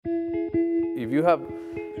if you have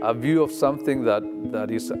a view of something that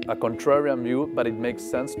is a contrarian view, but it makes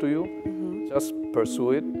sense to you, just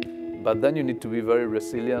pursue it. But then you need to be very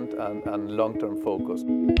resilient and long-term focused.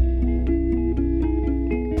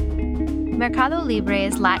 MercadoLibre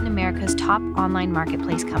is Latin America's top online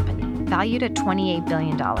marketplace company, valued at $28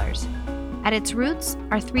 billion. At its roots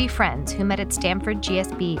are three friends who met at Stanford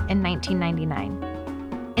GSB in 1999.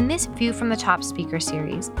 In this View from the Top speaker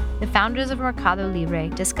series, the founders of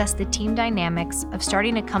MercadoLibre discuss the team dynamics of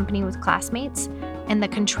starting a company with classmates and the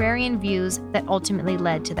contrarian views that ultimately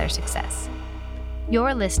led to their success.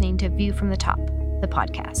 You're listening to View from the Top, the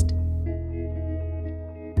podcast.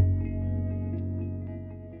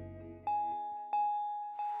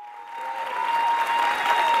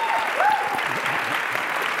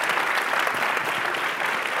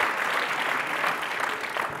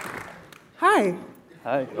 Hi.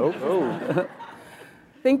 Hi. Oh.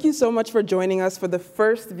 Thank you so much for joining us for the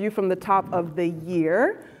first View from the Top of the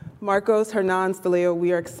year. Marcos, Hernan, Stelleo,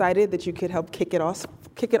 we are excited that you could help kick it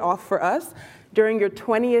off for us during your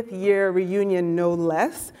 20th year reunion, no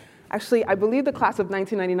less. Actually, I believe the class of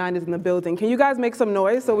 1999 is in the building. Can you guys make some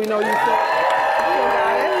noise so we know you still got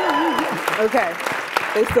it? Okay,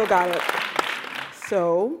 they still got it.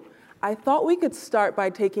 So I thought we could start by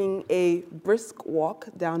taking a brisk walk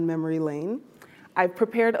down memory lane. I've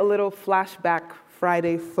prepared a little flashback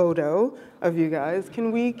Friday photo of you guys.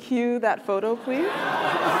 Can we cue that photo, please?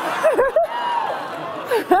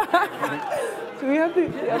 Do we have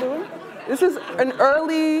the other one? This is an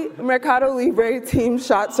early MercadoLibre team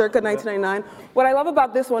shot circa 1999. What I love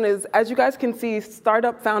about this one is, as you guys can see,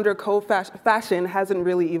 startup founder fashion hasn't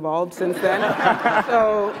really evolved since then.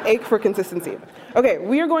 So ache for consistency. Okay,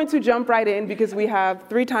 we are going to jump right in because we have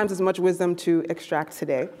 3 times as much wisdom to extract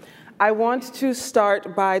today. I want to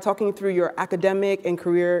start by talking through your academic and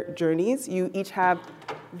career journeys. You each have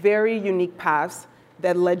very unique paths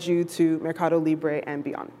that led you to MercadoLibre and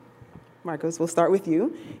beyond. Marcos, we'll start with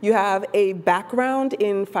you. You have a background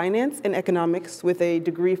in finance and economics with a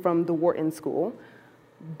degree from the Wharton School,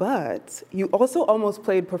 but you also almost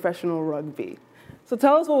played professional rugby. So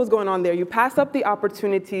tell us what was going on there. You passed up the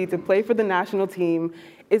opportunity to play for the national team.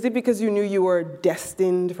 Is it because you knew you were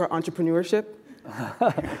destined for entrepreneurship?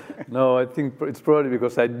 No, I think it's probably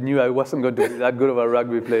because I knew I wasn't going to be that good of a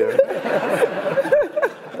rugby player.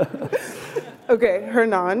 Okay,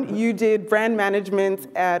 Hernan, you did brand management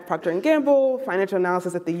at Procter & Gamble, financial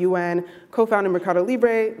analysis at the UN, co-founded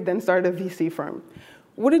MercadoLibre, then started a VC firm.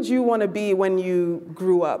 What did you want to be when you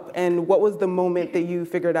grew up, and what was the moment that you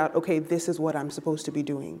figured out, okay, this is what I'm supposed to be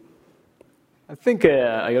doing? I think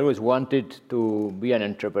I always wanted to be an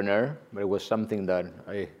entrepreneur, but it was something that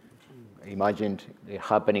I imagined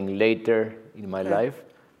happening later in my life.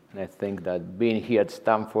 And I think that being here at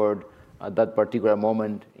Stanford at that particular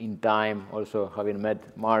moment in time, also having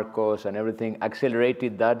met Marcos and everything,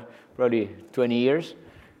 accelerated that probably 20 years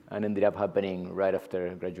and ended up happening right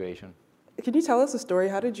after graduation. Can you tell us a story?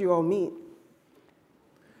 How did you all meet?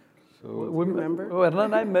 So we remember? Hernan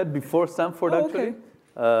and I met before Stanford, actually.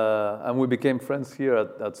 And we became friends here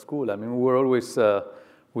at school. I mean, we were always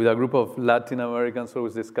with a group of Latin Americans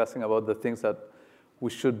always discussing about the things that we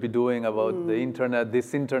should be doing about the internet,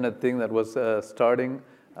 this internet thing that was starting.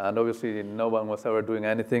 And obviously, no one was ever doing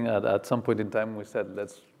anything. At some point in time, we said,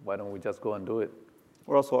 why don't we just go and do it?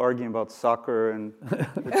 We're also arguing about soccer and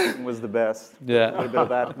which team was the best. Yeah. A little bit of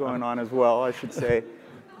that going on as well, I should say,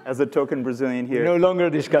 as a token Brazilian here. We no longer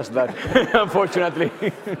discuss that, unfortunately.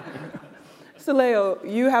 Stelleo,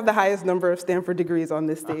 you have the highest number of Stanford degrees on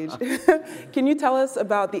this stage. Can you tell us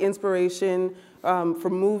about the inspiration for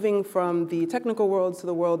moving from the technical world to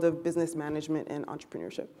the world of business management and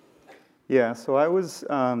entrepreneurship? Yeah, so I was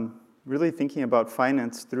really thinking about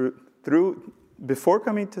finance through before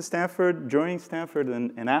coming to Stanford, joining Stanford,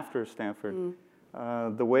 and after Stanford.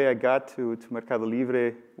 The way I got to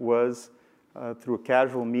MercadoLibre was through a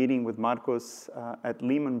casual meeting with Marcos at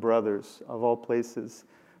Lehman Brothers, of all places.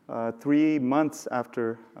 3 months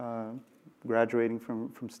after graduating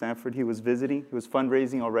from Stanford, he was visiting. He was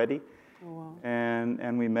fundraising already. Oh, wow.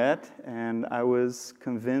 And we met, and I was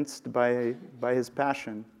convinced by his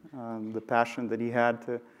passion. The passion that he had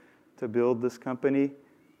to build this company.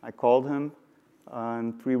 I called him,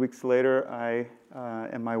 and 3 weeks later, I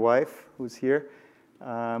and my wife, who's here,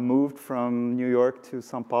 moved from New York to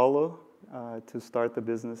São Paulo to start the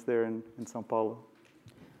business there in São Paulo.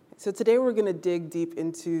 So today we're going to dig deep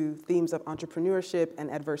into themes of entrepreneurship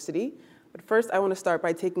and adversity. But first, I want to start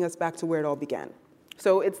by taking us back to where it all began.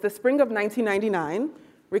 So it's the spring of 1999.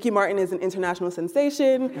 Ricky Martin is an international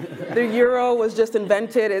sensation. The euro was just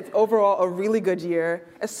invented. It's overall a really good year,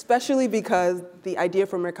 especially because the idea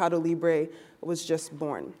for MercadoLibre was just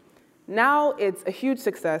born. Now it's a huge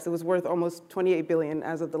success. It was worth almost 28 billion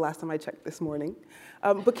as of the last time I checked this morning.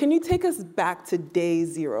 But can you take us back to day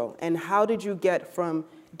zero? And how did you get from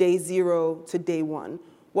day zero to day one?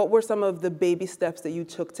 What were some of the baby steps that you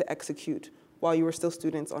took to execute while you were still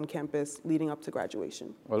students on campus leading up to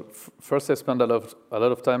graduation? Well, first I spent a lot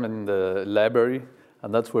of time in the library,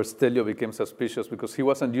 and that's where Stelleo became suspicious because he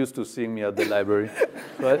wasn't used to seeing me at the library.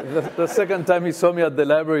 So the second time he saw me at the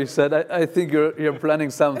library, he said, I think you're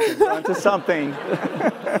planning something. Onto something.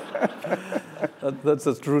 That's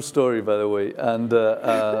a true story, by the way. And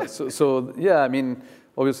so yeah, I mean,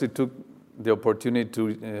 obviously took the opportunity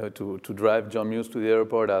to drive John Muse to the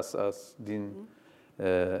airport, as Dean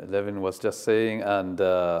Levin was just saying, and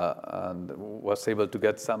was able to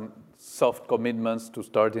get some soft commitments to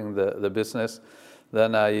starting the business.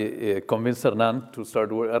 Then I convinced Hernan to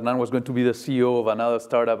start work. Hernan was going to be the CEO of another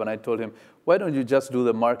startup, and I told him, why don't you just do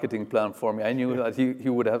the marketing plan for me? I knew that he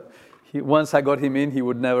would have, once I got him in, he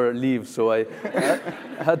would never leave. So I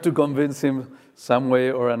had to convince him some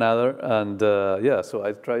way or another. And yeah, so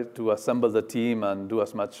I tried to assemble the team and do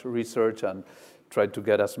as much research and try to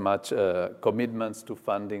get as much commitments to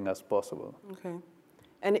funding as possible. Okay.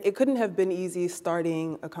 And it couldn't have been easy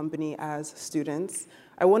starting a company as students.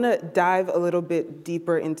 I want to dive a little bit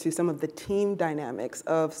deeper into some of the team dynamics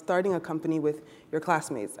of starting a company with your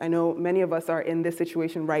classmates. I know many of us are in this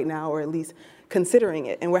situation right now, or at least considering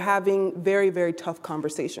it, and we're having very, very tough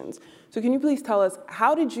conversations. So can you please tell us,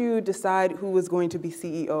 how did you decide who was going to be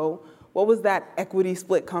CEO? What was that equity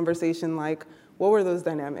split conversation like? What were those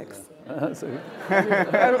dynamics? I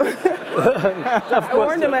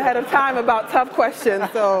warned him ahead of time about tough questions,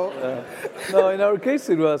 so. No, in our case,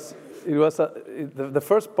 the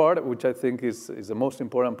first part, which I think is the most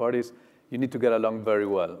important part, is you need to get along very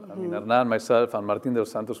well. Mm-hmm. I mean, Hernan, myself, and Martin de los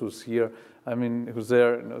Santos, who's here, I mean, who's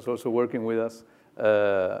there, and is also working with us.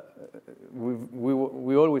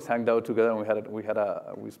 We always hanged out together, and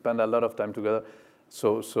we spent a lot of time together.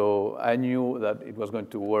 So I knew that it was going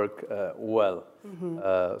to work well.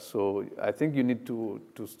 Mm-hmm. So I think you need to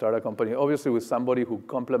start a company, obviously with somebody who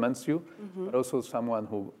complements you, mm-hmm. but also someone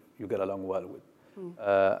who you get along well with.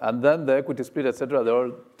 Mm-hmm. And then the equity split, et cetera, they're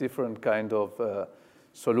all different kind of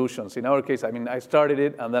solutions. In our case, I mean, I started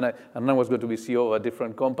it, and then I was going to be CEO of a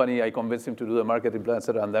different company. I convinced him to do the marketing plan, et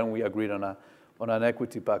cetera, and then we agreed on an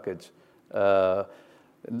equity package.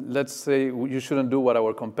 Let's say you shouldn't do what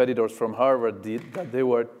our competitors from Harvard did, that they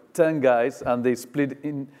were 10 guys and they split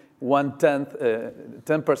in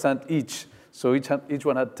 10% each. So each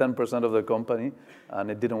one had 10% of the company,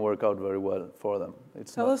 and it didn't work out very well for them.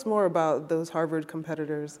 Tell us more about those Harvard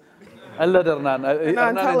competitors. I'll let Hernan.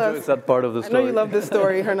 Hernan enjoys that part of the story. I know you love this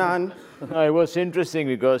story, Hernan. It was interesting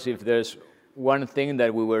because if there's one thing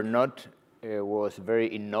that we were not, was very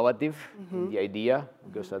innovative, mm-hmm. in the idea,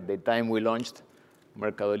 because at the time we launched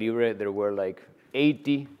MercadoLibre, there were like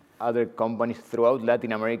 80 other companies throughout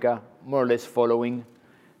Latin America, more or less following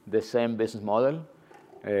the same business model.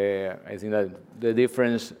 I think that the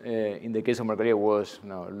difference in the case of MercadoLibre was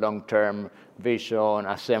long-term vision,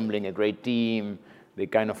 assembling a great team, the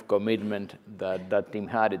kind of commitment that that team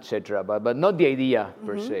had, etc. But not the idea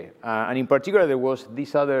per mm-hmm. se. And in particular, there was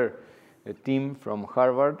this other team from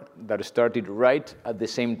Harvard that started right at the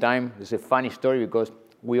same time. It's a funny story because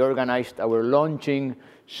we organized our launching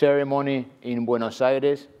ceremony in Buenos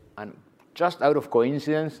Aires, and just out of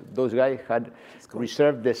coincidence, those guys had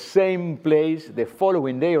reserved the same place the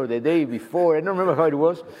following day or the day before. I don't remember how it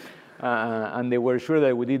was, and they were sure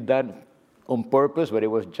that we did that on purpose, but it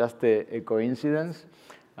was just a coincidence.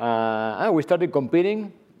 And we started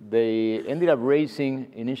competing. They ended up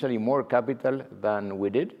raising initially more capital than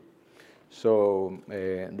we did, so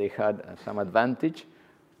they had some advantage.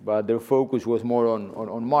 But their focus was more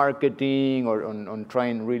on marketing or on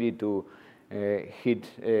trying really to hit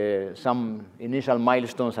some initial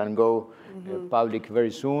milestones and go mm-hmm. Public very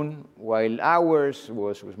soon, while ours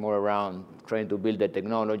was more around trying to build the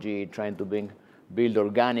technology, trying to build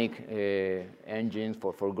organic engines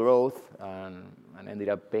for growth, and ended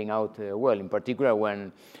up paying out well. In particular,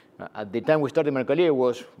 when at the time we started MercadoLibre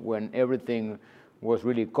was when everything was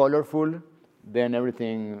really colorful. Then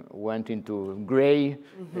everything went into gray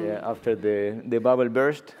mm-hmm. After the bubble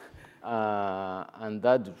burst. And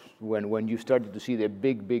that's when you started to see the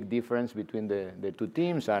big difference between the two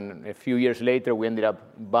teams. And a few years later, we ended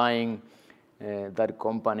up buying that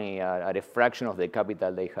company at a fraction of the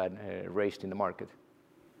capital they had raised in the market.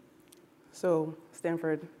 So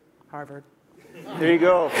Stanford, Harvard. There you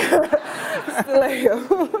go.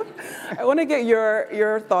 Stelleo, I want to get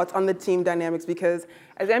your thoughts on the team dynamics, because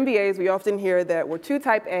as MBAs, we often hear that we're too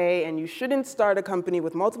type A and you shouldn't start a company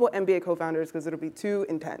with multiple MBA co-founders because it'll be too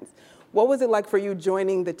intense. What was it like for you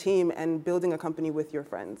joining the team and building a company with your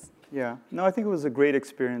friends? Yeah, no, I think it was a great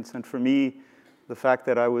experience. And for me, the fact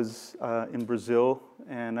that I was in Brazil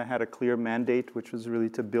and I had a clear mandate, which was really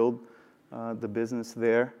to build the business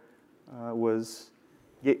there,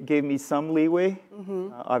 gave me some leeway.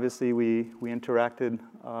 Obviously, we interacted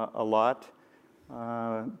a lot.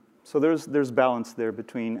 So there's balance there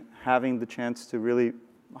between having the chance to really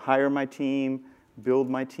hire my team, build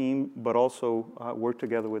my team, but also work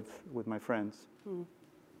together with my friends.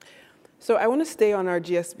 So I want to stay on our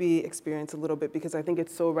GSB experience a little bit because I think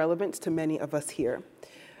it's so relevant to many of us here.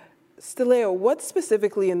 Stelleo, what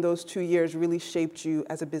specifically in those 2 years really shaped you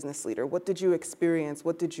as a business leader? What did you experience?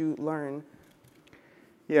 What did you learn?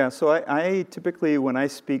 Yeah, so I typically, when I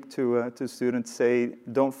speak to students, say,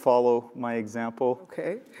 don't follow my example.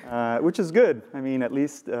 Okay. Which is good. I mean, at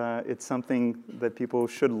least it's something that people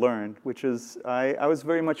should learn, which is, I was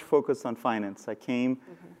very much focused on finance. I came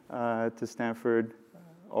to Stanford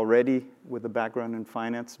already with a background in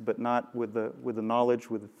finance, but not with the knowledge,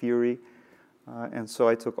 with the theory. And so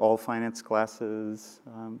I took all finance classes,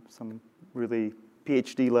 some really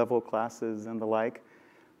PhD level classes and the like,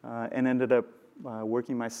 and ended up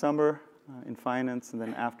working my summer in finance and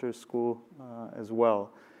then after school as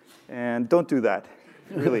well. And don't do that,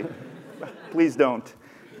 really. Please don't.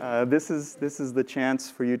 This is the chance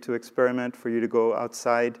for you to experiment, for you to go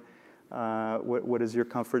outside. What is your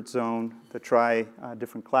comfort zone, to try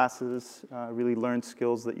different classes, really learn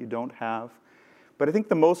skills that you don't have. But I think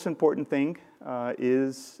the most important thing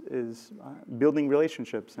is building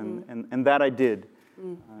relationships, and that I did.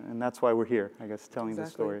 And that's why we're here, I guess, telling the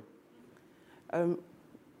story.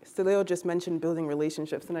 Stelleo just mentioned building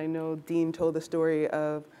relationships, and I know Dean told the story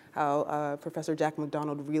of how Professor Jack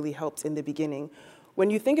McDonald really helped in the beginning. When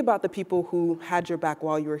you think about the people who had your back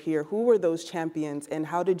while you were here, who were those champions, and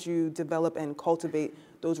how did you develop and cultivate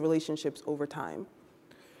those relationships over time?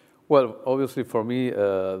 Well, obviously for me,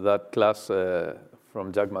 that class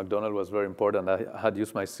from Jack McDonald was very important. I had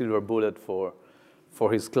used my silver bullet for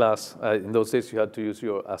his class. In those days, you had to use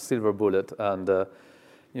a silver bullet, and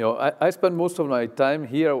I spent most of my time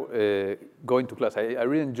here going to class. I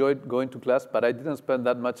really enjoyed going to class, but I didn't spend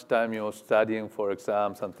that much time, studying for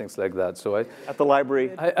exams and things like that. So at the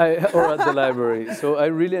library. Or at the library. So I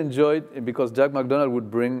really enjoyed it because Jack McDonald would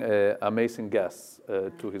bring amazing guests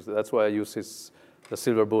to his. That's why I use the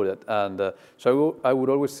silver bullet. And so I would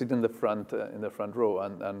always sit in the front row.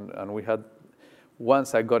 And we had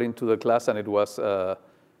once I got into the class and it was.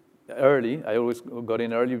 Early, I always got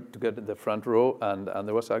in early to get in the front row, and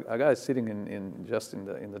there was a guy sitting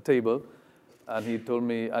in the table, and he told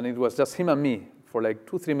me, and it was just him and me for like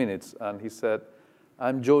 2-3 minutes, and he said,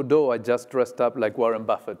 "I'm Joe Doe. I just dressed up like Warren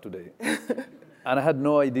Buffett today," and I had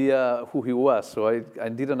no idea who he was, so I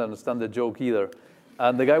didn't understand the joke either,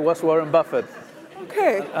 and the guy was Warren Buffett.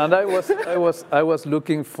 Okay. And I was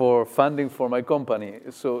looking for funding for my company,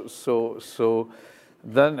 so.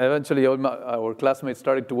 Then eventually our classmates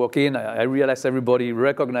started to walk in. I realized everybody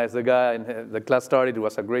recognized the guy, and the class started. It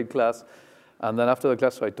was a great class. And then after the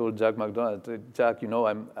class, so I told Jack McDonald, Jack,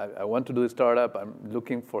 I want to do this startup. I'm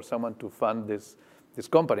looking for someone to fund this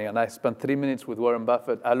company. And I spent 3 minutes with Warren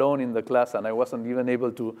Buffett alone in the class, and I wasn't even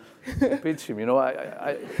able to pitch him.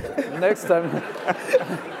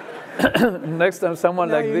 Next time someone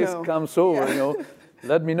like this comes over,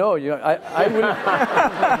 let me know. I will.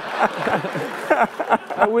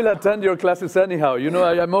 I will attend your classes anyhow.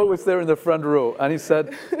 I'm always there in the front row. And he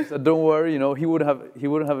said, "Don't worry. He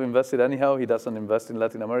wouldn't have invested anyhow. He doesn't invest in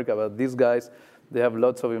Latin America. But these guys, they have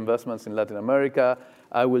lots of investments in Latin America.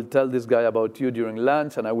 I will tell this guy about you during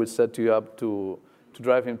lunch, and I will set you up to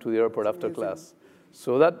drive him to the airport after class."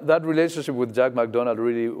 So that relationship with Jack McDonald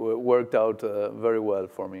really worked out very well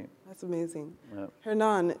for me. That's amazing. Yeah.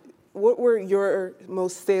 Hernan, what were your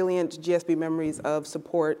most salient GSB memories of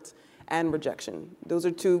support and rejection? Those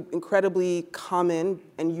are two incredibly common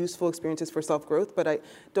and useful experiences for self-growth, but I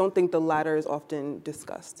don't think the latter is often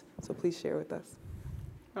discussed. So please share with us.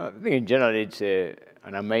 I think in general it's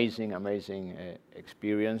an amazing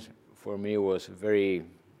experience. For me, it was very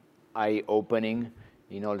eye-opening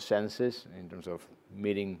in all senses, in terms of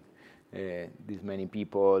meeting these many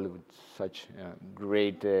people with such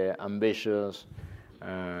great ambitions.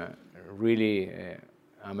 Really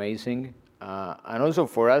amazing. And also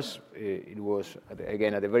for us, it was,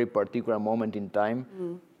 again, at a very particular moment in time.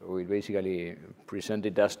 So it basically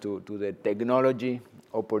presented us to the technology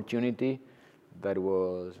opportunity that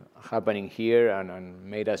was happening here and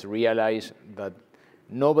made us realize that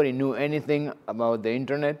nobody knew anything about the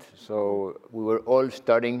internet, so we were all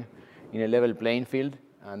starting in a level playing field,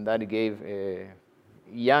 and that gave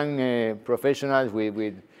young professionals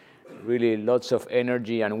with really lots of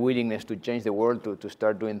energy and willingness to change the world to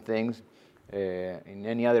start doing things. In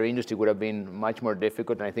any other industry would have been much more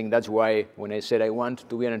difficult, and I think that's why when I said I want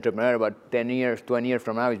to be an entrepreneur about 10 years, 20 years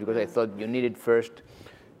from now, is because I thought you needed first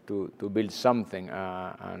to build something,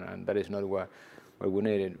 and that is not what we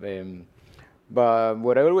needed. But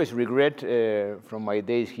what I always regret from my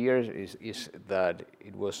days here is that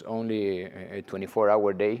it was only a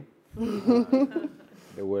 24-hour day.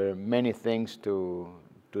 There were many things to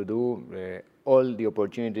do, all the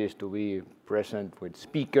opportunities to be present with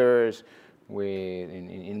speakers,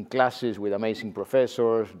 in classes with amazing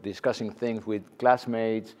professors, discussing things with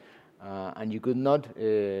classmates, and you could not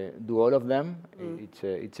do all of them.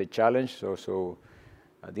 It's a challenge. So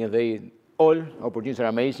at the end of the day, all opportunities are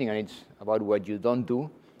amazing, and it's about what you don't do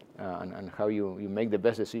and how you make the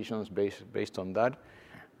best decisions based on that.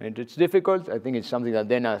 And it's difficult. I think it's something that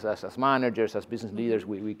then as managers, as business leaders,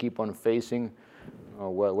 we keep on facing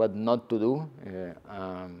what not to do.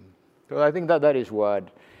 So I think that is what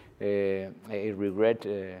I regret.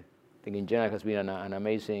 I think in general it has been an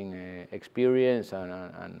amazing experience and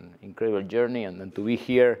an incredible journey, and to be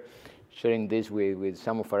here sharing this with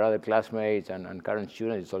some of our other classmates and current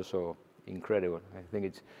students is also incredible. I think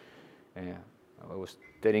it's, I was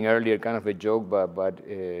telling earlier kind of a joke, but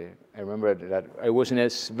I remember that I was in a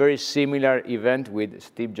very similar event with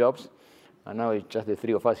Steve Jobs, and now it's just the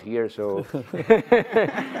three of us here, so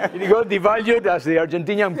it got devalued as the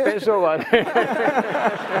Argentinian peso.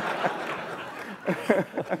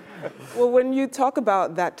 Well, when you talk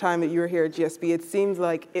about that time that you were here at GSB, it seems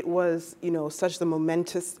like it was, such the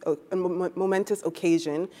momentous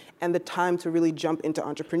occasion and the time to really jump into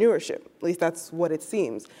entrepreneurship. At least that's what it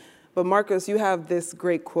seems. But Marcos, you have this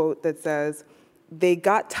great quote that says, "They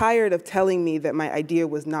got tired of telling me that my idea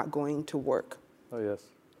was not going to work." Oh, yes.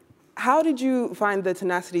 How did you find the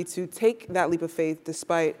tenacity to take that leap of faith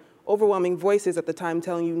despite overwhelming voices at the time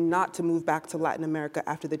telling you not to move back to Latin America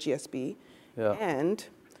after the GSB? Yeah. And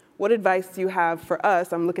what advice do you have for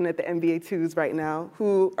us, I'm looking at the MBA 2s right now,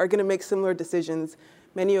 who are going to make similar decisions,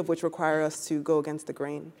 many of which require us to go against the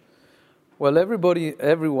grain? Well,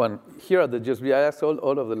 everyone here at the GSB, I asked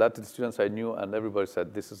all of the Latin students I knew, and everybody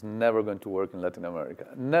said, this is never going to work in Latin America.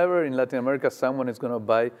 Never in Latin America someone is going to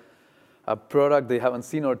buy a product they haven't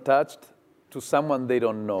seen or touched to someone they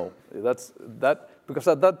don't know. Because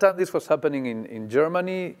at that time, this was happening in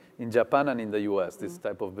Germany, in Japan, and in the US, this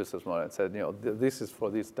type of business model. I said, this is for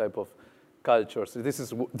this type of cultures.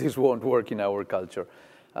 This won't work in our culture.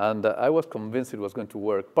 And I was convinced it was going to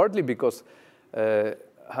work, partly because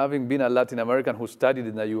having been a Latin American who studied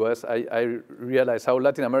in the US, I realized how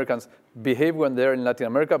Latin Americans behave when they're in Latin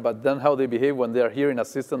America, but then how they behave when they're here in a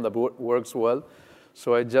system that works well.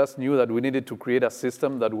 So I just knew that we needed to create a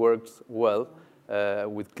system that works well,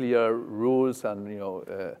 with clear rules and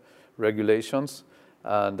regulations.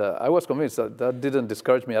 And I was convinced that didn't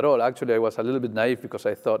discourage me at all. Actually, I was a little bit naive because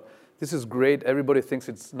I thought, this is great. Everybody thinks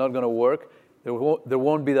it's not going to work. There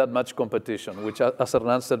won't be that much competition, which, as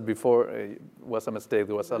Hernan said before, was a mistake.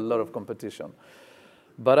 There was a lot of competition.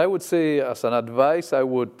 But I would say, as an advice, I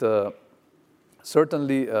would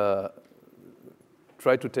certainly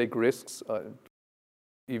try to take risks.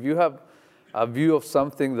 If you have a view of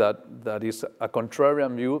something that is a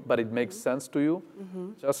contrarian view, but it makes sense to you,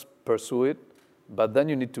 just pursue it. But then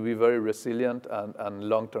you need to be very resilient and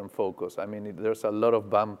long-term focused. I mean, there's a lot of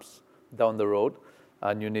bumps down the road,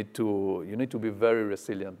 and you need to be very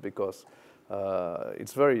resilient because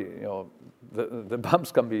it's very, the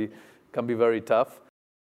bumps can be very tough.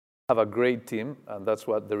 Have a great team, and that's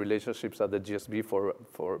what the relationships at the GSB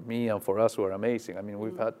for me and for us were amazing. I mean,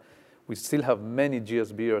 we still have many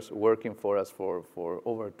GSBers working for us for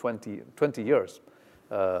over 20 years.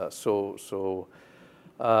 So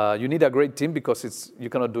you need a great team because you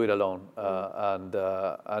cannot do it alone,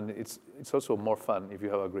 and it's also more fun if you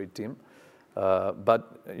have a great team.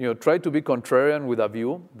 But try to be contrarian with a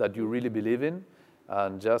view that you really believe in,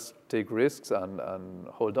 and just take risks and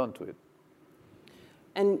hold on to it.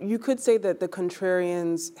 And you could say that the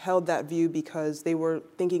contrarians held that view because they were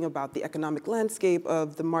thinking about the economic landscape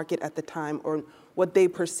of the market at the time, or what they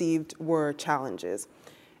perceived were challenges.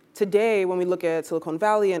 Today, when we look at Silicon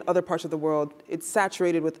Valley and other parts of the world, it's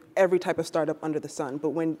saturated with every type of startup under the sun. But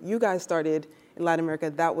when you guys started in Latin America,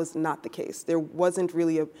 that was not the case. There wasn't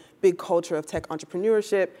really a big culture of tech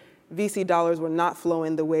entrepreneurship. VC dollars were not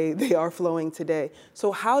flowing the way they are flowing today.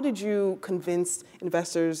 So how did you convince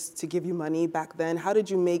investors to give you money back then? How did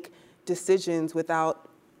you make decisions without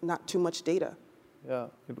not too much data? Yeah,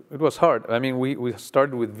 it was hard. I mean, we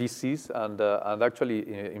started with VCs, and actually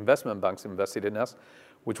investment banks invested in us,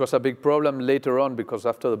 which was a big problem later on because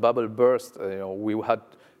after the bubble burst, we had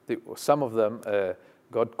some of them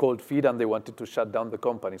got cold feet and they wanted to shut down the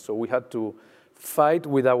company. So we had to fight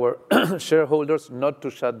with our shareholders not to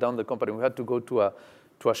shut down the company. We had to go to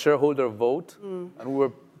a shareholder vote, and we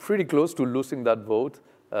were pretty close to losing that vote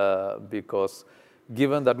because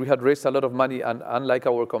given that we had raised a lot of money, and unlike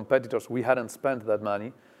our competitors, we hadn't spent that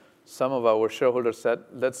money, some of our shareholders said,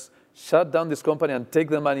 let's shut down this company and take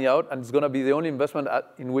the money out, and it's going to be the only investment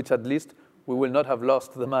in which at least we will not have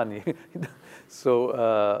lost the money.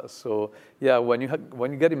 So yeah, when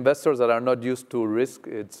you get investors that are not used to risk,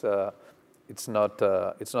 it's not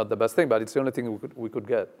the best thing, but it's the only thing we could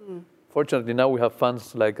get. Fortunately, now we have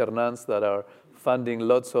funds like Hernan's that are funding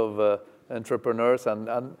lots of entrepreneurs,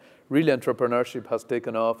 and really entrepreneurship has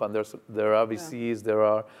taken off, and there are VCs, there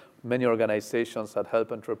are many organizations that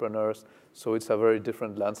help entrepreneurs, so it's a very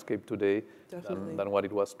different landscape today than what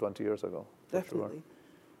it was 20 years ago. Definitely. Sure.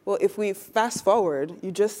 Well, if we fast forward,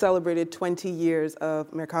 you just celebrated 20 years of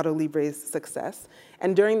MercadoLibre's success.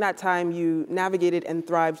 And during that time, you navigated and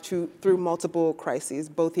thrived through multiple crises,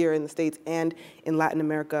 both here in the States and in Latin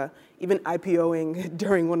America, even IPOing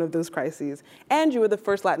during one of those crises. And you were the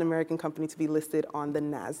first Latin American company to be listed on the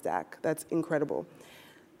NASDAQ. That's incredible.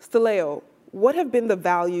 Stelleo, what have been the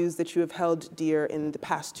values that you have held dear in the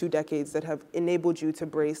past 2 decades that have enabled you to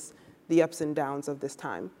brace the ups and downs of this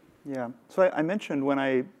time? Yeah, so I mentioned when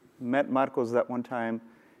I met Marcos that one time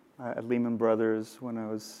at Lehman Brothers, when I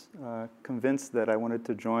was convinced that I wanted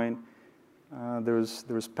to join, there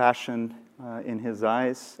was passion in his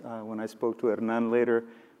eyes. When I spoke to Hernan later,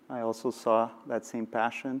 I also saw that same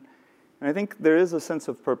passion. And I think there is a sense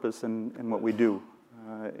of purpose in what we do.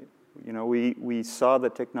 We saw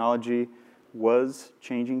that technology was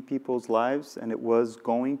changing people's lives, and it was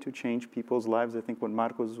going to change people's lives. I think what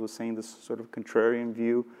Marcos was saying, this sort of contrarian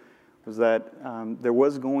view, was that there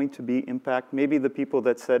was going to be impact. Maybe the people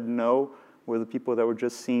that said no were the people that were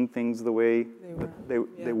just seeing things the way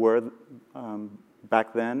they were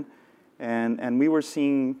back then. And we were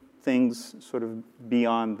seeing things sort of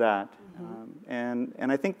beyond that. And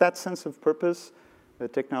I think that sense of purpose,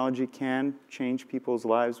 that technology can change people's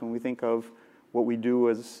lives. When we think of what we do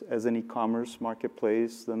as an e-commerce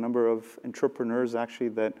marketplace, the number of entrepreneurs actually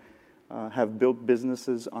that have built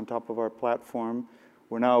businesses on top of our platform.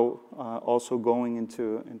 We're now also going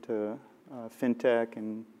into fintech,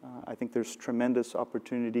 and I think there's tremendous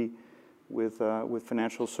opportunity with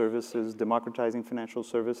financial services, democratizing financial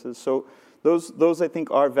services. So those I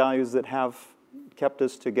think are values that have kept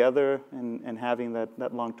us together and having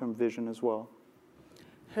that long-term vision as well.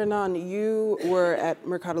 Hernan, you were at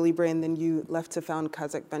MercadoLibre and then you left to found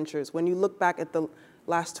Kazakh Ventures. When you look back at the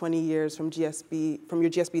last 20 years from your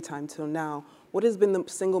GSB time till now, what has been the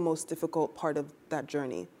single most difficult part of that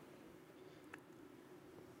journey?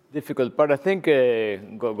 Difficult part, I think,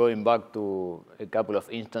 going back to a couple of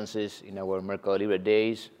instances in our MercadoLibre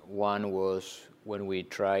days. One was when we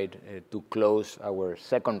tried to close our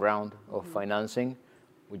second round of financing,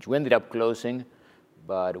 which we ended up closing,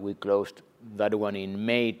 but we closed that one in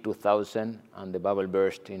May 2000, and the bubble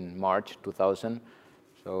burst in March 2000.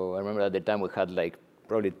 So I remember at the time we had like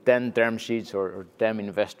probably 10 term sheets or 10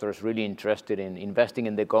 investors really interested in investing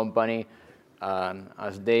in the company. And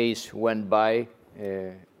as days went by,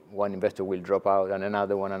 one investor will drop out, and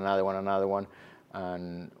another one.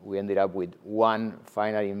 And we ended up with one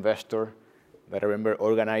final investor that I remember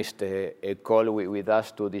organized a call with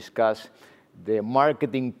us to discuss the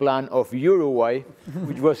marketing plan of Uruguay,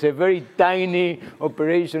 which was a very tiny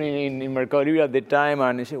operation in MercadoLibre at the time.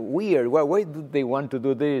 And it's weird, why do they want to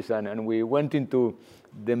do this? And we went into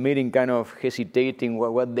the meeting kind of hesitating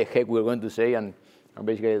what the heck we were going to say. And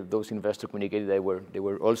basically those investors communicated they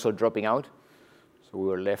were also dropping out. So we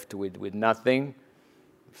were left with nothing.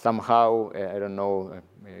 Somehow, I don't know,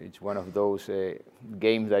 it's one of those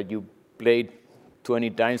games that you played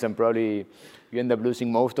 20 times and probably you end up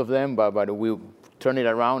losing most of them, but we turn it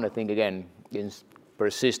around, I think, again, in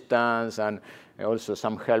persistence and also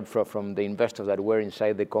some help from the investors that were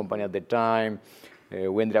inside the company at the time.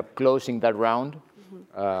 We ended up closing that round,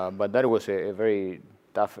 but that was a very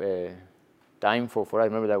tough time for us. I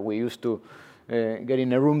remember that we used to get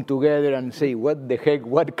in a room together and say, what the heck,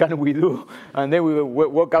 what can we do? And then we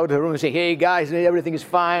walk out of the room and say, hey guys, everything is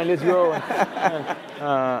fine, let's go.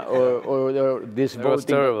 Or this voting. It was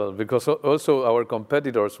terrible, because also our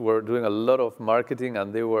competitors were doing a lot of marketing,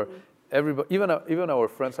 and they were, even our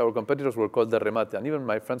friends, our competitors were called the remate, and even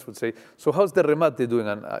my friends would say, so how's the remate doing?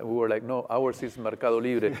 And we were like, no, ours is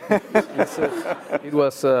MercadoLibre.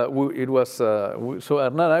 So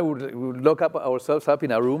Hernan and I would lock ourselves up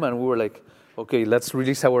in a room, and we were like, okay, let's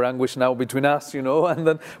release our anguish now between us, and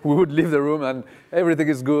then we would leave the room, and everything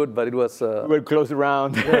is good, but it was... we're close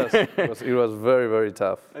around. Yes, it was very, very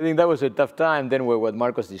tough. I think that was a tough time. Then what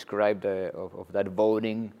Marcos described of that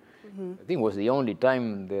voting, I think was the only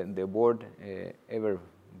time the board ever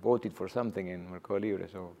voted for something in MercadoLibre.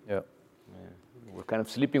 So yeah. We're kind of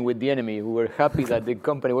sleeping with the enemy. We were happy that the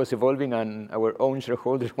company was evolving, and our own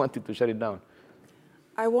shareholders wanted to shut it down.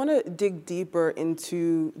 I want to dig deeper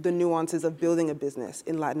into the nuances of building a business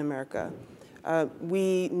in Latin America.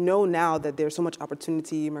 We know now that there's so much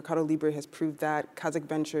opportunity. MercadoLibre has proved that. Kazakh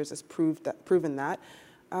Ventures has proven that.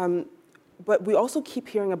 But we also keep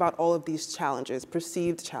hearing about all of these challenges,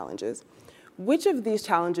 perceived challenges. Which of these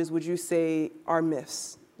challenges would you say are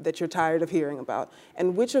myths that you're tired of hearing about?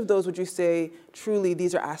 And which of those would you say, truly,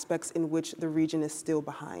 these are aspects in which the region is still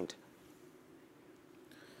behind?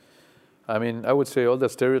 I mean, I would say all the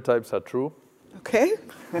stereotypes are true. Okay.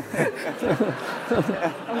 I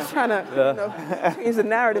was trying to change the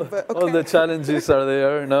narrative, but okay. All the challenges are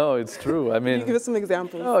there. No, it's true. I mean, can you give us some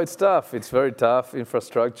examples? No, it's tough. It's very tough.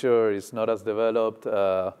 Infrastructure is not as developed.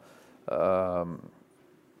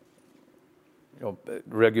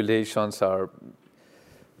 Regulations are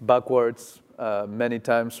backwards. Many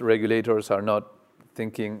times, regulators are not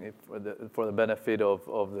thinking for the benefit of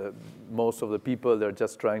most of the people. They're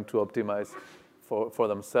just trying to optimize for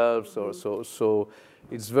themselves. Or so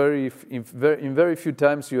it's in very few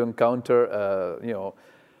times you encounter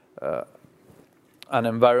an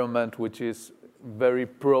environment which is very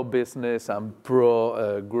pro-business and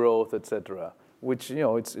pro-growth, etc. Which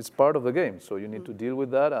it's part of the game. So you need to deal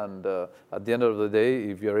with that. And at the end of the day,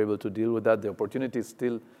 if you're able to deal with that, the opportunity is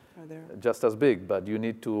still just as big, but you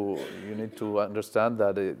need to understand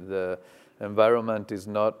that the environment is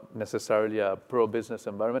not necessarily a pro-business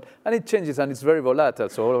environment, and it changes, and it's very volatile.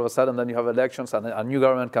 So all of a sudden, then you have elections, and a new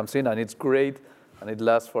government comes in, and it's great, and it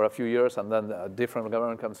lasts for a few years, and then a different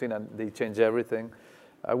government comes in, and they change everything.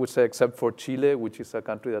 I would say, except for Chile, which is a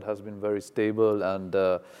country that has been very stable and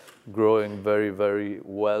growing very, very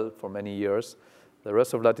well for many years. The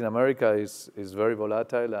rest of Latin America is very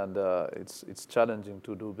volatile, and it's challenging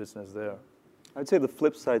to do business there. I'd say the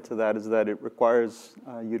flip side to that is that it requires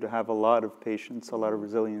you to have a lot of patience, a lot of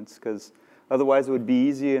resilience, because otherwise it would be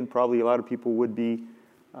easy, and probably a lot of people would be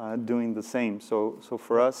doing the same. So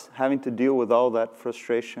for us, having to deal with all that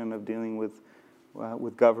frustration of dealing with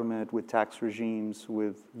government, with tax regimes,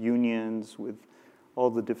 with unions, with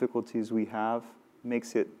all the difficulties we have,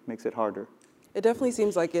 makes it harder. It definitely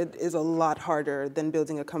seems like it is a lot harder than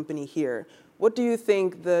building a company here. What do you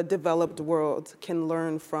think the developed world can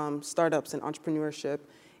learn from startups and entrepreneurship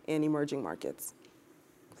in emerging markets?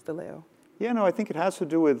 Stelleo. Yeah, no, I think it has to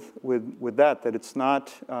do with that it's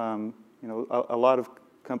not, a lot of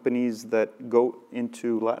companies that go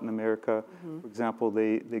into Latin America, for example,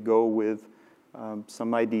 they go with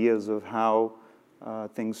some ideas of how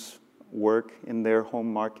things work in their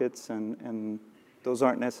home markets, and those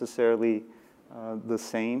aren't necessarily the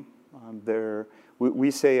same.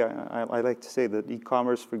 We say, I like to say that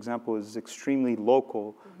e-commerce, for example, is extremely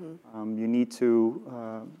local. You need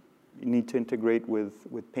to integrate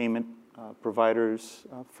with payment providers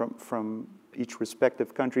from each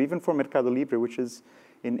respective country. Even for MercadoLibre, which is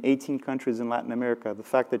in 18 countries in Latin America, the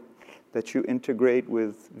fact that you integrate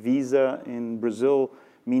with Visa in Brazil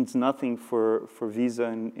means nothing for Visa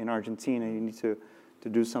in Argentina. You need to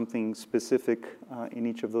do something specific in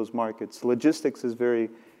each of those markets. Logistics is very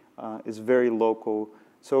local.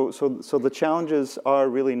 So the challenges are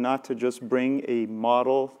really not to just bring a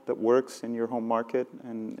model that works in your home market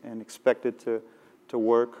and expect it to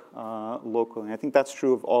work locally. I think that's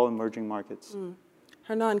true of all emerging markets.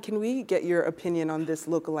 Hernan, can we get your opinion on this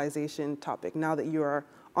localization topic now that you are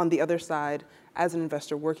on the other side as an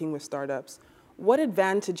investor working with startups? What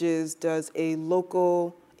advantages does a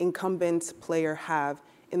local incumbent player have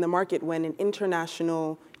in the market when an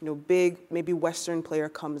international, big, maybe Western player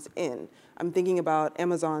comes in? I'm thinking about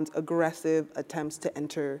Amazon's aggressive attempts to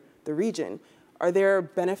enter the region. Are there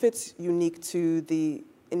benefits unique to the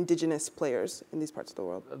indigenous players in these parts of the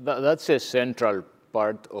world? That's a central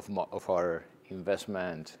part of our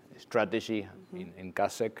investment strategy in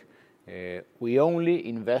Kazakh. We only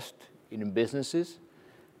invest in businesses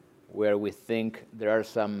where we think there are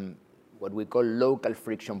some what we call local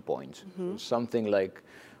friction points. So something like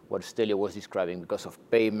what Stelleo was describing, because of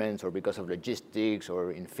payments or because of logistics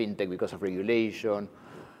or in fintech because of regulation,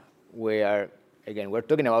 where, again, we're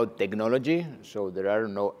talking about technology, so there are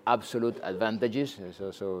no absolute advantages,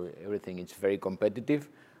 so everything is very competitive.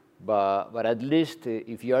 But at least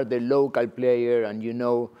if you are the local player and you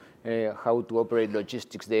know how to operate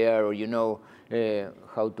logistics there, or you know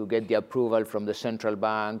how to get the approval from the central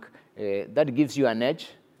bank, that gives you an edge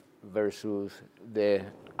versus the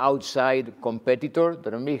outside competitor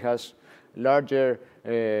that only has larger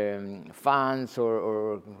funds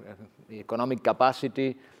or economic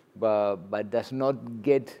capacity, but does not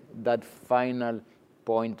get that final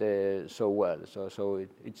point so well. So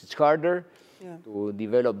it's harder to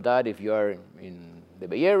develop that if you are in the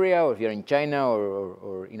Bay Area or if you're in China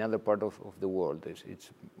or in other part of the world.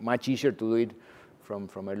 It's much easier to do it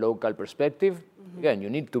from a local perspective. Again, you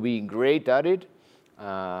need to be great at it,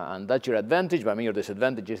 and that's your advantage. But I mean, your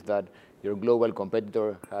disadvantage is that your global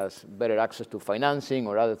competitor has better access to financing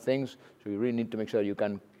or other things. So you really need to make sure you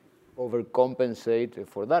can overcompensate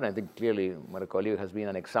for that. I think clearly MercadoLibre has been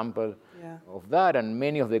an example of that, and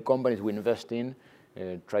many of the companies we invest in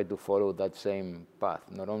try to follow that same path,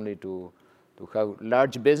 not only to have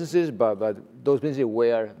large businesses, but those businesses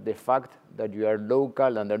where the fact that you are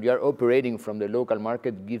local and that you are operating from the local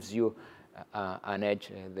market gives you an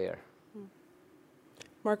edge there.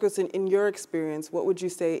 Marcos, in your experience, what would you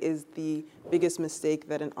say is the biggest mistake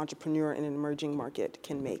that an entrepreneur in an emerging market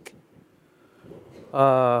can make?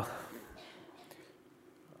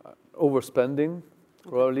 Overspending,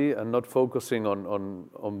 probably, and not focusing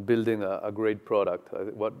on building a great product.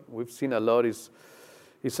 What we've seen a lot is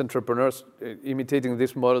entrepreneurs imitating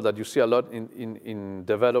this model that you see a lot in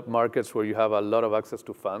developed markets where you have a lot of access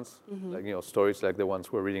to funds, like stories like the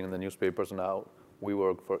ones we're reading in the newspapers now. We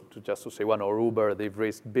work just to say one, or Uber. They've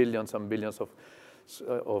raised billions and billions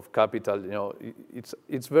of capital.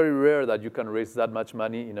 It's very rare that you can raise that much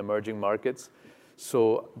money in emerging markets.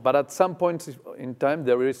 So, but at some point in time,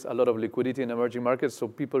 there is a lot of liquidity in emerging markets. So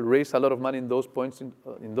people raise a lot of money in those points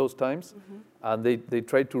in those times, and they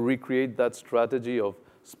try to recreate that strategy of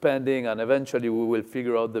spending, and eventually we will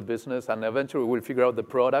figure out the business, and eventually we will figure out the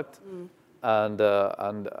product. And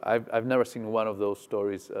I've never seen one of those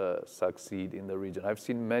stories succeed in the region. I've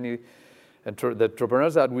seen many. The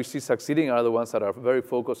entrepreneurs that we see succeeding are the ones that are very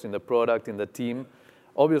focused in the product, in the team.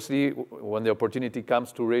 Obviously, when the opportunity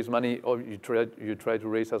comes to raise money, you try to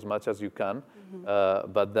raise as much as you can,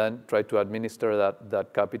 but then try to administer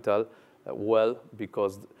that capital well,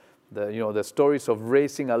 because the stories of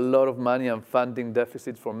raising a lot of money and funding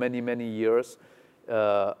deficits for many years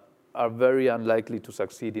are very unlikely to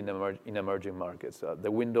succeed in emerging markets.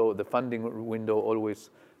 The funding window always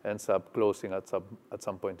ends up closing at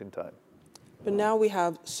some point in time. But now we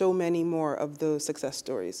have so many more of those success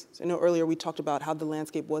stories. So I know earlier we talked about how the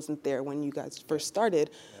landscape wasn't there when you guys first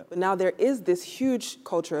started, but now there is this huge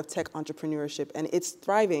culture of tech entrepreneurship, and it's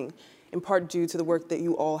thriving in part due to the work that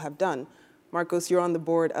you all have done. Marcos, you're on the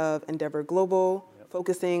board of Endeavor Global,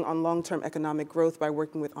 focusing on long-term economic growth by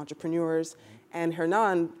working with entrepreneurs. And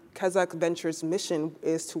Hernan Kazah Ventures' mission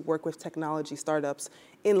is to work with technology startups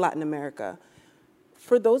in Latin America.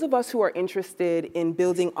 For those of us who are interested in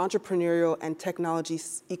building entrepreneurial and technology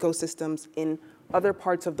ecosystems in other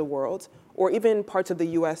parts of the world, or even parts of the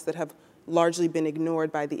US that have largely been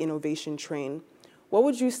ignored by the innovation train, what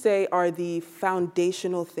would you say are the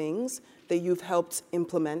foundational things that you've helped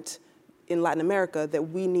implement in Latin America that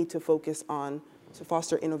we need to focus on to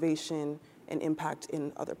foster innovation and impact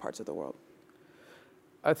in other parts of the world?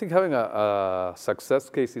 I think having a success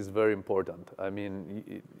case is very important. I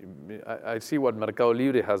mean, I see what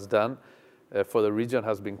MercadoLibre has done for the region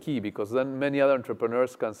has been key, because then many other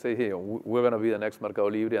entrepreneurs can say, hey, we're going to be the next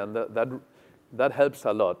MercadoLibre, and that helps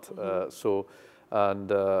a lot. So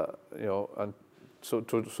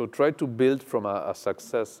try to build from a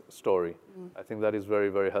success story. I think that is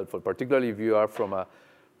very helpful, particularly if you are from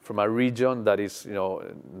a region that is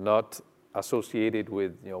not associated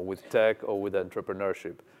with tech or with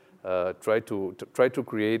entrepreneurship. Try to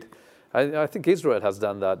create. I think Israel has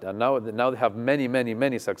done that, and now they have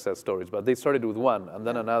many success stories. But they started with one, and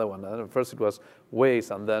then another one. And first it was Waze,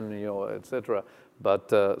 and then etc. But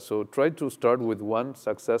so try to start with one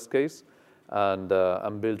success case, and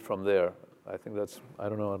build from there. I think that's. I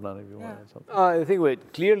don't know, Hernan, if you want to add something. I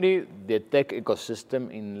think clearly the tech ecosystem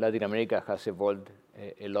in Latin America has evolved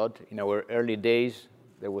a lot. In our early days,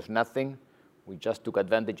 there was nothing. We just took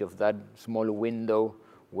advantage of that small window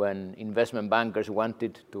when investment bankers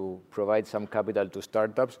wanted to provide some capital to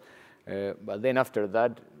startups. But then after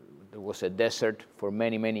that, there was a desert for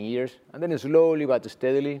many, many years. And then slowly but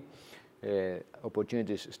steadily,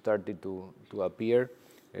 opportunities started to appear.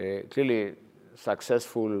 Clearly,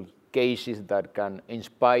 successful cases that can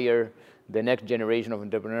inspire the next generation of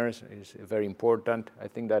entrepreneurs is very important. I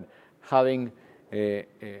think that having a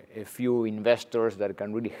few investors that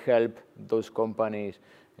can really help those companies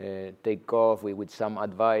take off with some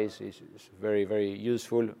advice is very, very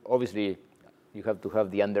useful. Obviously, you have to have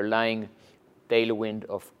the underlying tailwind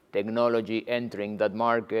of technology entering that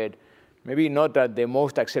market, maybe not at the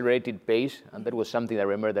most accelerated pace, and that was something I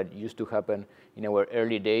remember that used to happen in our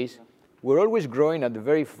early days. We're always growing at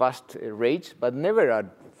very fast rates, but never at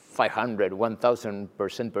 500,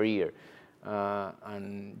 1,000% per year.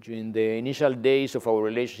 And during the initial days of our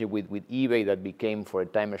relationship with eBay, that became for a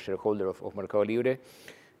time a shareholder of MercadoLibre,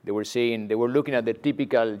 they were looking at the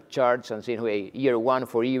typical charts and saying, hey, year one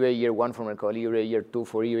for eBay, year one for MercadoLibre, year two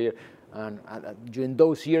for eBay. And during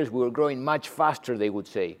those years, we were growing much faster, they would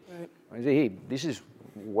say. Right. And say, hey, this is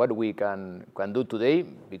what we can do today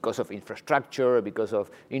because of infrastructure, because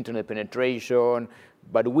of internet penetration.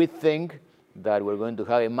 But we think that we're going to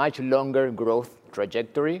have a much longer growth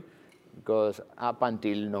trajectory, because up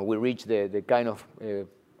until we reach the kind of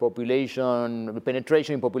population, the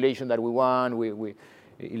penetration in population that we want,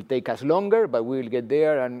 it'll take us longer, but we'll get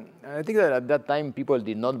there. And I think that at that time, people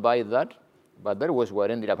did not buy that, but that was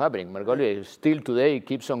what ended up happening. MercadoLibre still today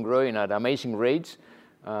keeps on growing at amazing rates,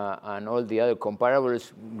 and all the other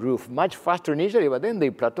comparables grew much faster initially, but then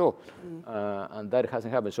they plateau, and that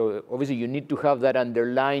hasn't happened. So obviously, you need to have that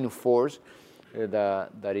underlying force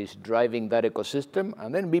that is driving that ecosystem,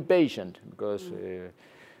 and then be patient, because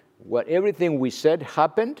everything we said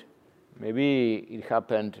happened. Maybe it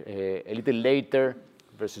happened a little later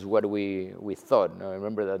versus what we thought. Now,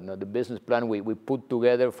 remember that the business plan we put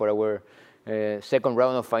together for our second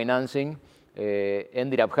round of financing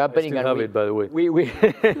ended up happening. I still have it, by the way.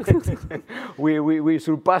 We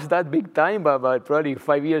surpassed that big time, but probably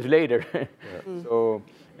 5 years later. Yeah. So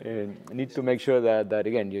need to make sure that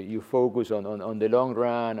again, you focus on the long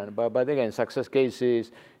run. But again, success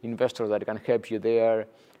cases, investors that can help you there.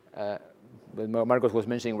 But Marcos was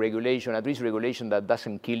mentioning regulation, at least regulation that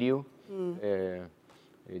doesn't kill you.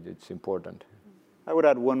 It's important. I would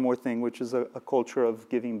add one more thing, which is a culture of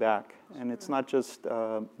giving back. And it's not just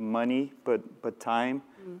money, but time.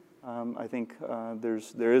 I think there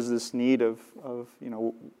is this need of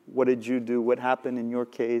what did you do? What happened in your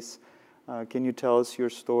case? Can you tell us your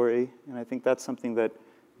story? And I think that's something that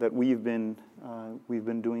we've been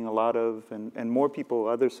doing a lot of, and more people,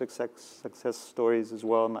 other success stories as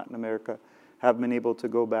well in Latin America, have been able to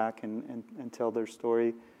go back and tell their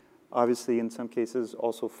story. Obviously, in some cases,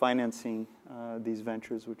 also financing these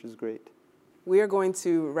ventures, which is great. We are going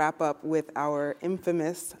to wrap up with our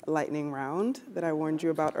infamous lightning round that I warned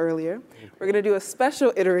you about earlier. We're going to do a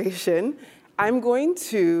special iteration. I'm going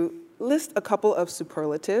to list a couple of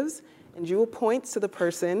superlatives, and you will point to the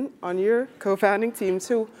person on your co-founding team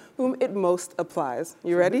to whom it most applies.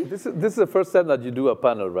 You ready? This is the first time that you do a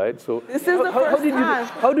panel, right? So this is the first time.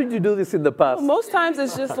 How did you do this in the past? Well, most times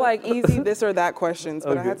it's just like easy this or that questions,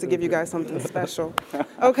 but I had to give you guys something special.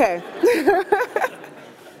 Okay.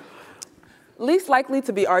 Least likely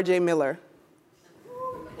to be R.J. Miller.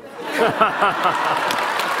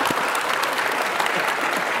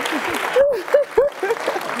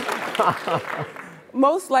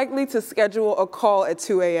 Most likely to schedule a call at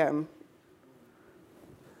 2 a.m.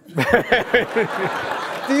 Do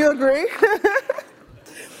you agree?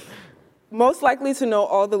 Most likely to know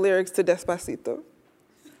all the lyrics to Despacito.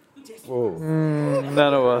 Whoa.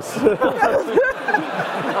 None of us.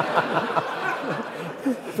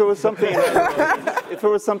 If it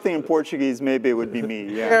was something in Portuguese, maybe it would be me.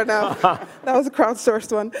 Yeah. Fair enough. That was a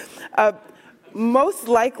crowdsourced one. Most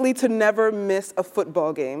likely to never miss a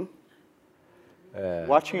football game.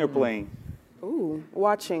 Watching or playing? Ooh,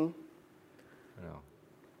 watching.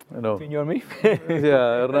 I know. Can you hear me?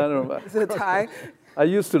 Yeah, Hernan. Is it a tie? I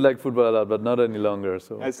used to like football a lot, but not any longer.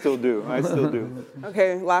 So I still do.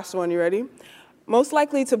 Okay, last one. You ready? Most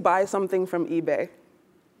likely to buy something from eBay.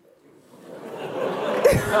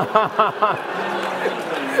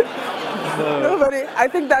 Nobody. I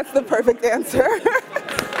think that's the perfect answer.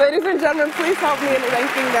 Ladies and gentlemen, please help me in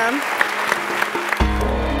ranking them.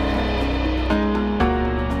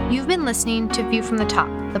 You've been listening to View from the Top,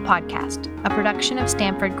 the podcast, a production of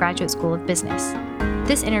Stanford Graduate School of Business.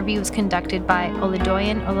 This interview was conducted by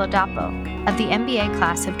Oludoyin Oladapo of the MBA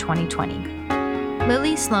class of 2020.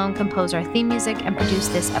 Lily Sloan composed our theme music and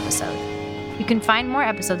produced this episode. You can find more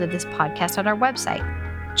episodes of this podcast at our website,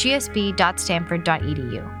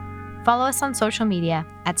 gsb.stanford.edu. Follow us on social media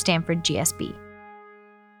at Stanford GSB.